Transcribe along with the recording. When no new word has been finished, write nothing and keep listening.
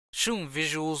Shooting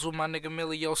visuals with my nigga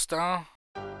Millie Stone.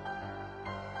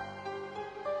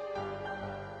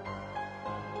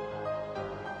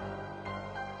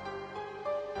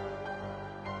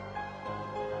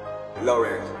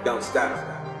 Lawrence, don't stop.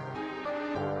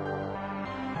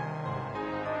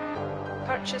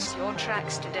 Purchase your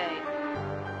tracks today.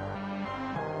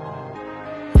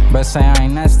 But say I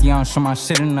ain't nasty, I don't show my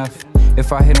shit enough.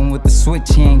 If I hit him with the switch,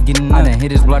 he ain't getting enough. I done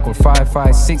hit his block with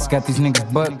 5.56, got these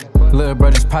niggas buck. Little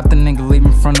bro just pop the nigga, leave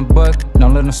him from the buck.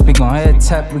 Don't let him speak on head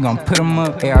tap, we gon' put him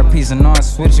up. ARPs and all,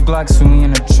 switch Glocks when we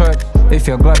in the truck. If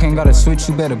your Glock ain't got a switch,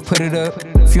 you better put it up.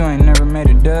 If you ain't never made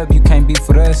a dub, you can't beef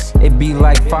with us. It be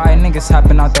like 5 niggas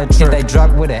hopping out that truck. They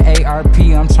drop with an ARP,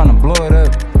 I'm tryna blow it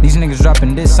up. These niggas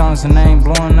dropping diss songs and they ain't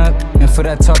blowing up. And for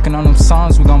that talking on them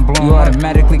songs, we gon' blow 'em up. You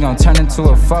automatically gon' turn into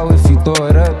a foe if you throw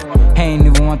it up. He ain't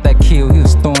even want that kill, he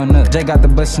was throwing up. Jay got the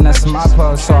bust and that's my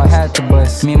pause, so I had to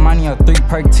bust. Me and Money on 3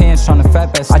 perk 10s, tryna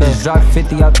fat that stuff. I just dropped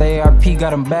 50 out the ARP,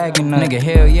 got him bagging up. Nigga,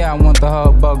 hell yeah, I want the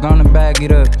whole boat, gonna bag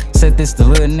it up. Said this the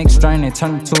little nigga strain and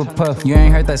turn him to a puff. You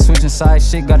ain't heard that switching side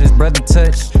shit, got his brother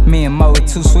touch. Me and Mo with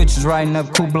 2 switches riding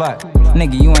up cool block.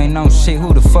 Nigga, you ain't know shit,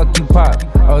 who the fuck you pop?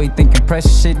 Oh, you think you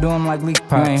precious shit, do him like leak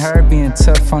pop. You ain't heard being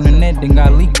tough on the net, then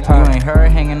got leak pop. You ain't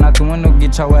heard hanging out the window,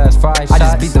 get your ass 5 shots. I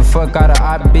just beat the fuck out of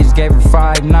op, bitch, gave her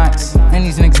 5 knots. And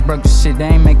these niggas broke the shit, they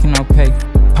ain't making no pay.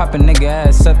 Pop a nigga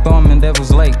ass up, throw him in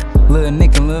Devil's Lake. Lil'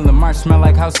 Nick and Lil' Lamar smell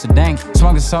like House of Dank.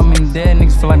 Smoking so many dead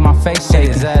niggas feel like my face shake.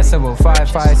 His ass up with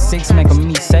 5.56, make him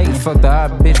meet Satan. Fuck the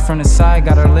hot bitch from the side,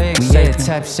 got her legs shaking. Yeah,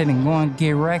 tap shit and go and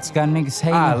get racks, got niggas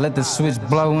hating. I let the switch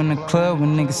blow in the club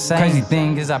when niggas say. Crazy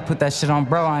thing is I put that shit on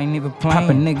bro, I ain't even playing. Pop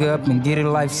a nigga up and get a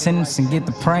life sentence and get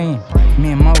the praying.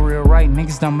 Me and Mo real right,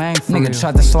 niggas don't bang for nigga real.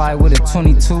 Tried to slide with a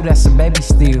 22, that's a baby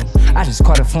steal. I just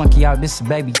caught a flunky out, this a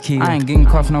baby kill. I ain't getting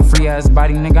caught for no free ass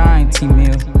body, nigga, I ain't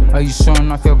T-Mill. Are you showing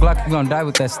off your Glock, you gon' die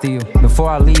with that steel. Before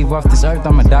I leave off this earth,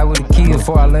 I'ma die with a kill.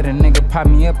 Before I let a nigga pop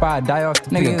me up, I die off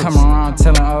the nigga pills. Come around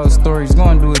telling old stories, go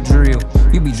and do a drill.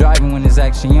 You be driving when it's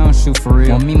action, you don't shoot for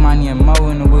real. Want me, Money, and Mo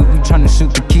in the whip, we tryna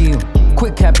shoot the kill.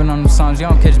 Quit capping on them songs, you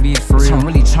don't catch beats for real. So I'm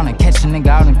really tryna catch a nigga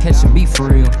out and catch a beat for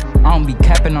real. I don't be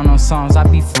capping on those songs, I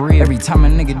be for real. Every time a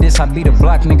nigga diss, I beat a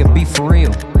block, nigga, be for real.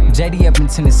 JD up in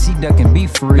Tennessee, ducking, be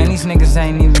for real. Man, these niggas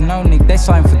ain't even know Nick, they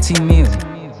slime for T-Mill.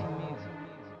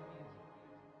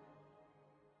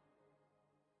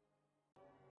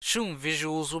 Shooting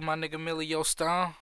visuals with my nigga Millie Stone.